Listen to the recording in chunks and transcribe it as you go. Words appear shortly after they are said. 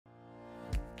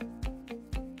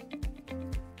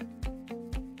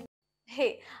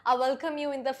Hey, I welcome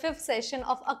you in the fifth session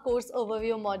of a course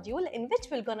overview module in which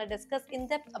we're gonna discuss in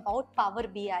depth about Power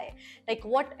BI. Like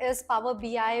what is Power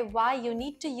BI, why you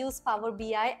need to use Power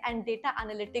BI and data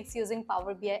analytics using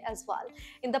Power BI as well.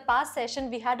 In the past session,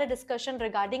 we had a discussion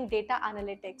regarding data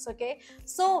analytics, okay?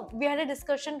 So we had a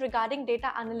discussion regarding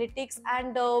data analytics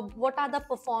and what are the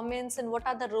performance and what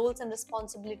are the roles and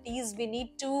responsibilities we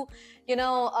need to,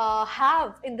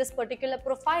 have in this particular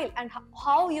profile and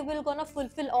how you will gonna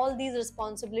fulfill all these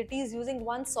responsibilities using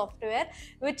one software,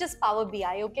 which is Power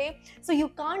BI. Okay, so you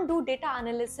can't do data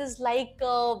analysis like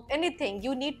anything.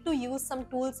 You need to use some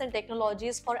tools and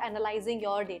technologies for analyzing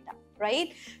your data,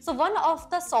 right? So one of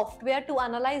the software to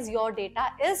analyze your data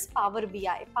is Power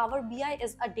BI. Power BI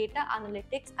is a data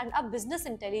analytics and a business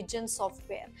intelligence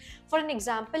software. For an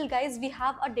example, guys, we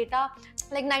have a data,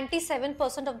 like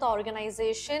 97% of the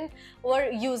organization were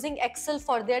using Excel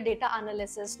for their data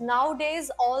analysis.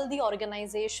 Nowadays, all the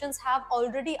organizations have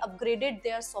already upgraded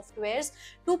their softwares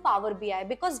to Power BI,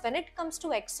 because when it comes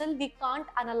to Excel, we can't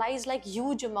analyze like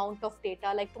huge amount of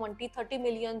data, like 20-30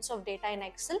 millions of data in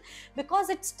Excel, because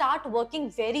it start working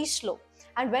very slow.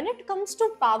 And when it comes to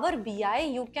Power BI,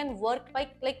 you can work by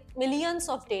like millions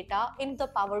of data in the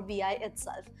Power BI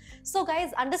itself. So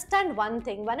guys, understand one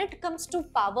thing. When it comes to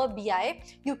Power BI,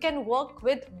 you can work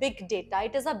with big data.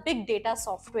 It is a big data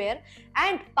software.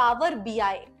 And Power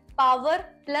BI, Power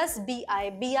plus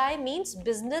BI. BI means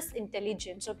business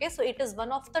intelligence. Okay, so it is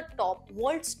one of the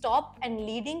world's top and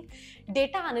leading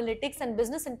data analytics and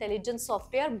business intelligence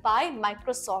software by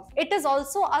Microsoft. It is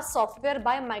also a software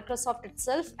by Microsoft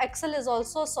itself. Excel is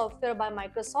also a software by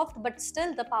Microsoft, but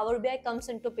still the Power BI comes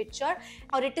into picture,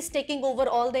 or it is taking over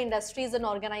all the industries and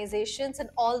organizations, and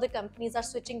all the companies are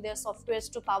switching their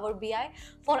softwares to Power BI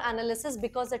for analysis,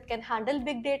 because it can handle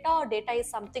big data, or data is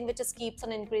something which just keeps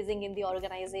on increasing in the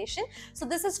organization. So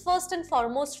this is first and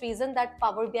foremost reason that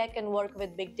Power BI can work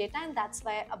with big data, and that's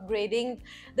why upgrading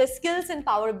the skills in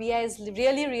Power BI is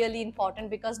really important,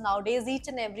 because nowadays each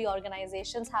and every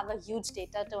organizations have a huge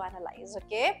data to analyze.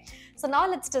 Okay, so now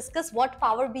let's discuss what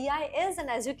Power BI is. And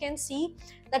as you can see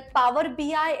that Power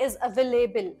BI is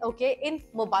available, okay, in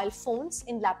mobile phones,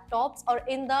 in laptops, or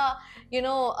in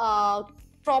the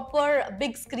proper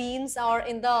big screens, or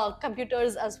in the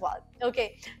computers as well.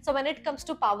 Okay, so when it comes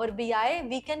to Power BI,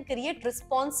 we can create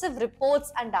responsive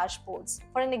reports and dashboards.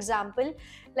 For an example,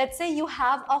 let's say you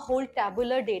have a whole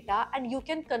tabular data, and you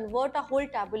can convert a whole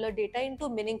tabular data into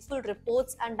meaningful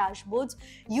reports and dashboards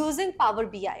using Power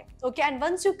BI. Okay, and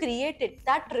once you create it,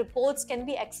 that reports can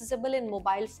be accessible in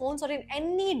mobile phones or in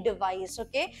any device.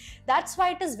 Okay, that's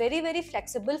why it is very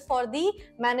flexible for the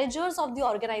managers of the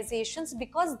organizations,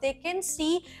 because they can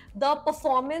see the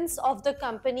performance of the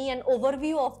company and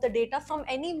overview of the data from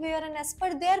anywhere and as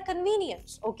per their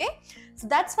convenience. Okay, so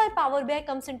that's why Power BI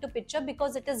comes into picture,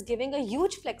 because it is giving a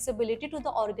huge flexibility to the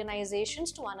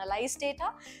organizations to analyze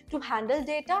data, to handle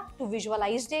data, to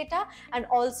visualize data, and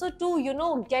also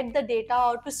to get the data,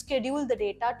 or to schedule the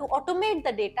data, to automate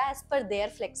the data as per their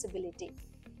flexibility.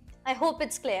 I hope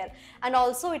it's clear. And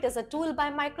also it is a tool by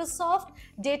Microsoft.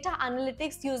 Data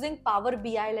analytics using Power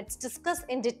BI. Let's discuss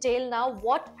in detail now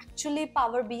what actually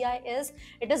Power BI is.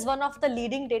 It is one of the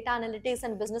leading data analytics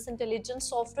and business intelligence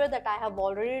software that I have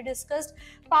already discussed.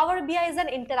 Power BI is an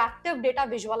interactive data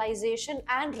visualization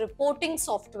and reporting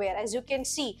software, as you can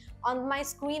see on my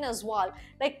screen as well.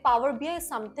 Like Power BI is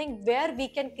something where we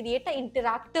can create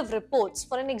interactive reports.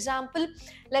 For an example,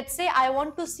 let's say I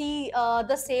want to see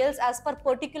the sales as per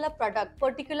particular product,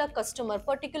 particular customer,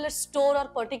 particular store, or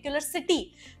particular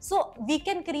city. So we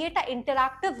can create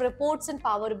interactive reports in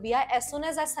Power BI. As soon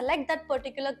as I select that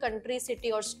particular country,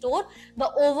 city, or store,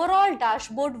 the overall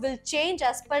dashboard will change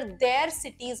as per their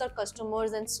cities or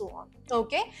customers and so on.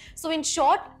 Okay, so in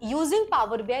short, using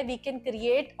Power BI, we can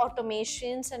create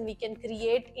automations and we can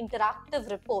create interactive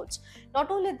reports.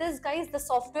 Not only this, guys, the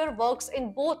software works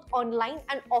in both online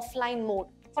and offline mode.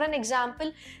 For an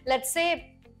example, let's say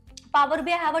Power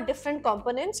BI have a different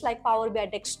components like Power BI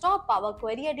Desktop, Power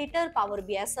Query Editor, Power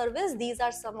BI Service. These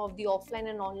are some of the offline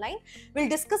and online. We'll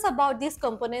discuss about these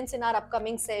components in our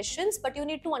upcoming sessions, but you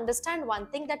need to understand one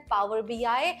thing, that Power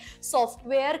BI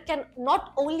software can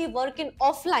not only work in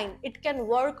offline, it can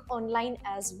work online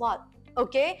as well.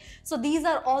 Okay, so these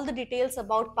are all the details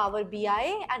about Power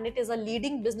BI, and it is a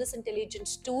leading business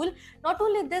intelligence tool. Not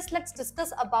only this, let's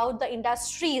discuss about the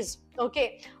industries,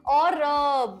 okay,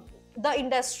 or the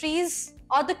industries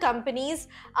or the companies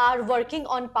are working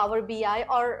on Power BI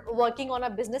or working on a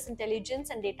business intelligence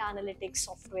and data analytics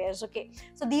softwares. Okay,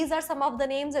 so these are some of the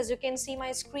names, as you can see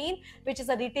my screen, which is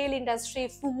a retail industry,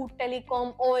 food,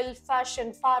 telecom, oil,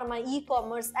 fashion, pharma,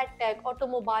 e-commerce, edtech,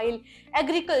 automobile,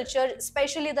 agriculture,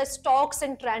 especially the stocks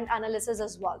and trend analysis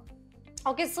as well.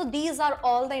 Okay, so these are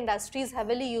all the industries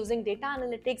heavily using data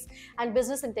analytics and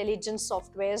business intelligence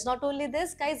softwares. Not only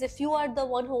this, guys, if you are the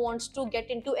one who wants to get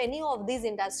into any of these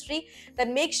industry,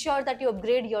 then make sure that you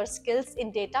upgrade your skills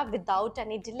in data without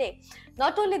any delay.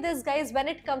 Not only this, guys, when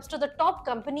it comes to the top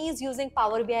companies using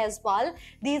Power BI as well,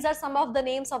 these are some of the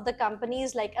names of the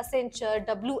companies like Accenture,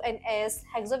 WNS,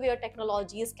 Hexaware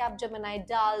Technologies, Capgemini,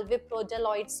 Dell, Wipro,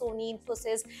 Deloitte, Sony,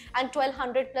 Infosys, and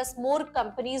 1200 plus more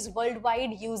companies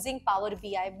worldwide using Power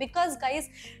BI. Because, guys,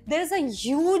 there is a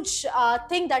huge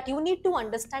thing that you need to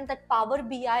understand, that Power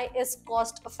BI is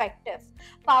cost effective.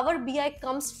 Power BI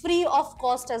comes free of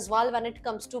cost as well when it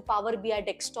comes to Power BI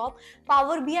desktop.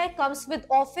 Power BI comes with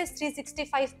Office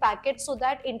 365 package so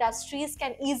that industries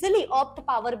can easily opt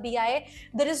Power BI.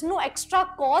 There is no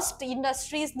extra cost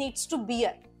industries needs to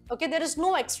bear. Okay, there is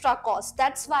no extra cost.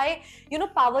 That's why, you know,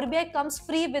 Power BI comes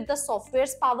free with the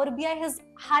softwares. Power BI is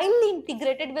highly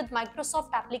integrated with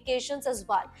Microsoft applications as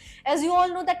well. As you all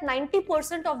know that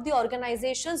 90% of the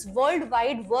organizations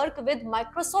worldwide work with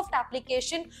Microsoft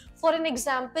application. For an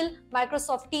example,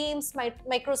 Microsoft Teams,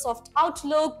 Microsoft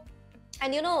Outlook,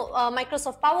 and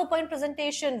Microsoft PowerPoint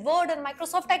presentation, Word, and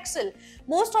Microsoft Excel.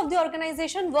 Most of the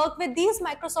organization work with these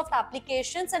Microsoft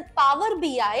applications, and Power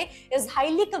BI is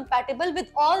highly compatible with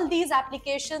all these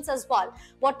applications as well.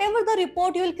 Whatever the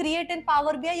report you will create in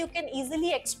Power BI, you can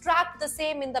easily extract the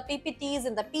same in the PPTs,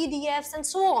 in the PDFs, and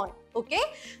so on. Okay,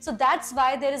 so that's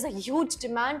why there is a huge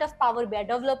demand of Power BI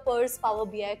developers, Power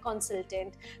BI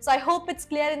consultant. So I hope it's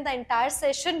clear in the entire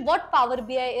session what Power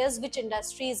BI is, which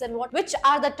industries, and which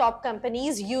are the top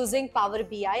companies using Power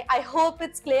BI. I hope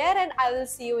it's clear, and I will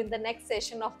see you in the next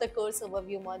session of the course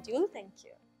overview module. Thank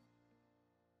you.